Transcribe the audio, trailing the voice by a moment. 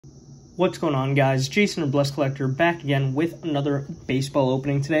What's going on, guys? Jason or Blessed Collector back again with another baseball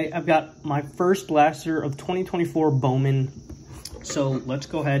opening. Today I've got my first blaster of 2024 Bowman, so let's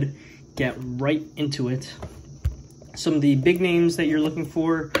go ahead get right into it. Some of the big names that you're looking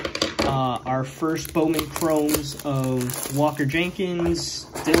for are first Bowman Chromes of Walker Jenkins,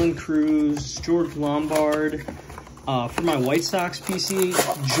 Dylan Cruz, George Lombard. For my White Sox PC,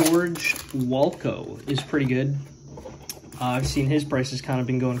 George Walco is pretty good. I've seen his prices kind of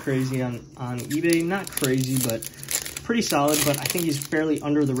been going crazy on eBay. Not crazy, but pretty solid. But I think he's fairly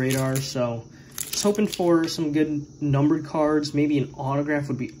under the radar. So just hoping for some good numbered cards. Maybe an autograph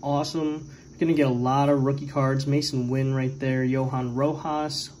would be awesome. We're going to get a lot of rookie cards. Mason Wynn right there. Johan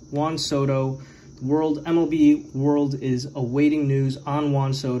Rojas. Juan Soto. MLB World is awaiting news on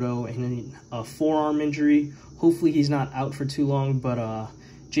Juan Soto and a forearm injury. Hopefully he's not out for too long. But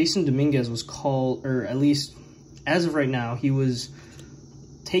Jason Dominguez was called, or at least as of right now, he was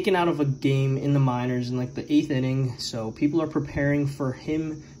taken out of a game in the minors in like the 8th inning. So people are preparing for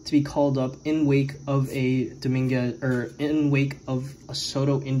him to be called up in wake of a Dominguez, or in wake of a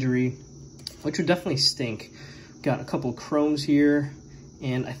Soto injury, which would definitely stink. Got a couple chromes here,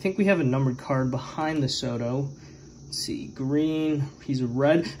 and I think we have a numbered card behind the Soto. Let's see, green, he's a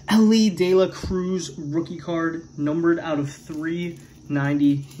red. Ellie De La Cruz rookie card, numbered out of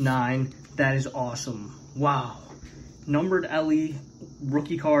 399. That is awesome. Wow. Numbered Ellie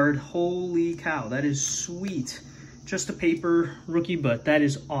rookie card. Holy cow, that is sweet. Just a paper rookie, but that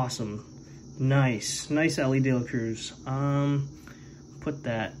is awesome. Nice Ellie De La Cruz. Put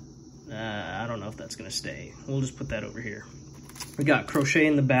that, I don't know if that's gonna stay. We'll just put that over here. We got Crochet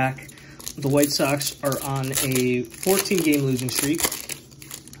in the back. The White Sox are on a 14-game losing streak,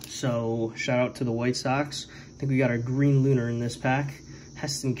 so shout out to the White Sox. I think we got our green lunar in this pack.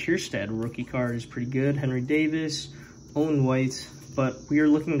 Heston Kjerstad rookie card is pretty good. Henry Davis, Owen White, but we are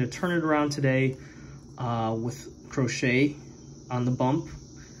looking to turn it around today with Crochet on the bump.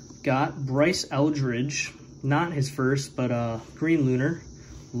 Got Bryce Eldridge, not his first, but green lunar,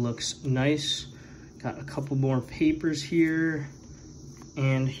 looks nice. Got a couple more papers here,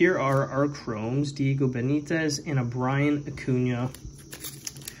 and here are our chromes: Diego Benitez and a Brian Acuna.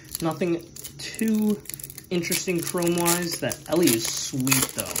 Nothing too interesting chrome-wise. That Ellie is sweet,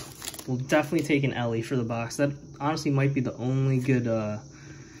 though. We'll definitely take an Ellie for the box. That honestly might be the only good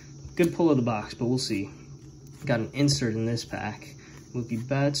good pull of the box, but we'll see. Got an insert in this pack. Mookie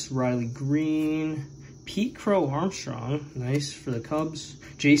Betts, Riley Green, Pete Crow Armstrong, nice for the Cubs.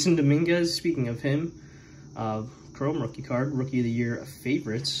 Jason Dominguez, speaking of him, chrome rookie card, Rookie of the Year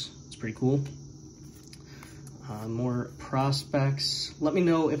favorites. It's pretty cool. More prospects. Let me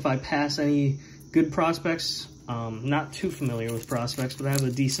know if I pass any good prospects. Not too familiar with prospects, but I have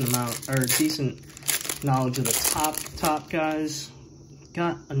a decent amount, or decent knowledge of the top guys.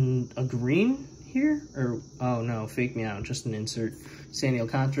 Got a green here, or oh no, fake me out, just an insert. Sandy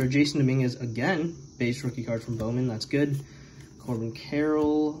Alcantara, Jason Dominguez again, base rookie card from Bowman, that's good. Corbin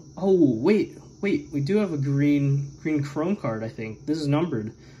Carroll. Oh wait, we do have a green chrome card. I think this is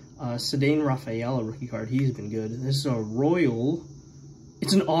numbered. Cedane Rafaela rookie card. He's been good. This is a Royal.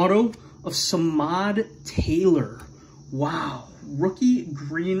 It's an auto of Samad Taylor. Wow. Rookie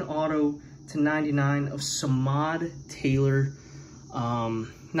green auto to 99 of Samad Taylor.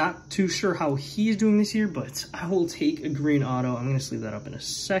 Not too sure how he's doing this year, but I will take a green auto. I'm going to sleeve that up in a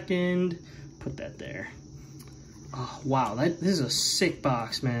second. Put that there. Oh, wow. This is a sick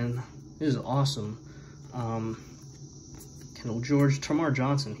box, man. This is awesome. Kendall George, Tamar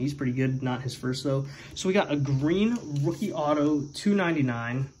Johnson. He's pretty good. Not his first, though. So we got a green rookie auto,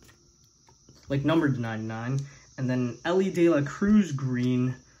 299. Like numbered to 99, and then Ellie De La Cruz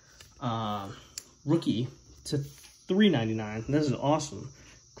green rookie to 399. This is awesome.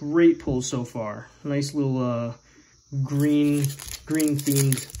 Great pull so far. Nice little green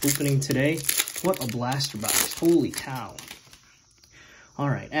themed opening today. What a blaster box. Holy cow. All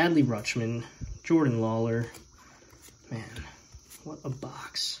right, Adley Rutschman, Jordan Lawler. Man, what a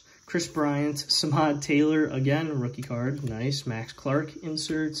box. Chris Bryant, Samad Taylor, again, rookie card. Nice. Max Clark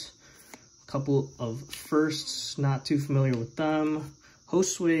inserts. Couple of firsts, not too familiar with them.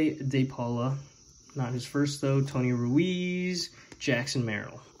 Josue De Paula, not his first though. Tony Ruiz, Jackson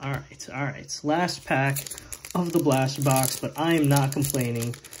Merrill. All right. Last pack of the blaster box, but I am not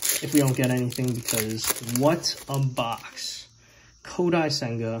complaining if we don't get anything, because what a box. Kodai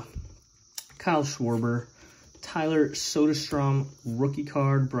Senga, Kyle Schwarber, Tyler Soderstrom rookie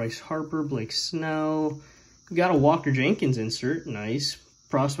card, Bryce Harper, Blake Snell. We got a Walker Jenkins insert, nice.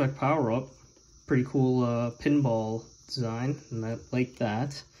 Prospect power up. Pretty cool pinball design, and I like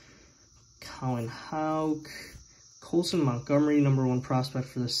that. Colin Houck, Colson Montgomery, #1 prospect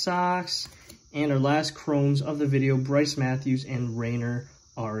for the Sox. And our last chromes of the video, Bryce Matthews and Rainer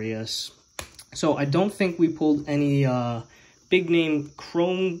Arias. So I don't think we pulled any big name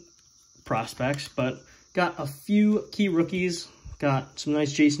chrome prospects, but got a few key rookies. Got some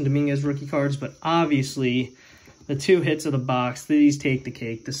nice Jason Dominguez rookie cards, but obviously the 2 hits of the box, these take the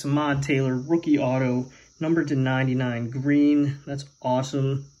cake. The Samad Taylor rookie auto, numbered to 99, green. That's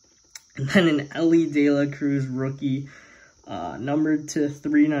awesome. And then an Ellie De La Cruz rookie, numbered to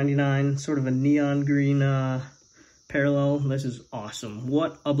 399, sort of a neon green parallel. This is awesome.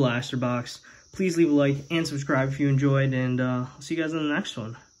 What a blaster box. Please leave a like and subscribe if you enjoyed, and I'll see you guys in the next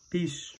one. Peace.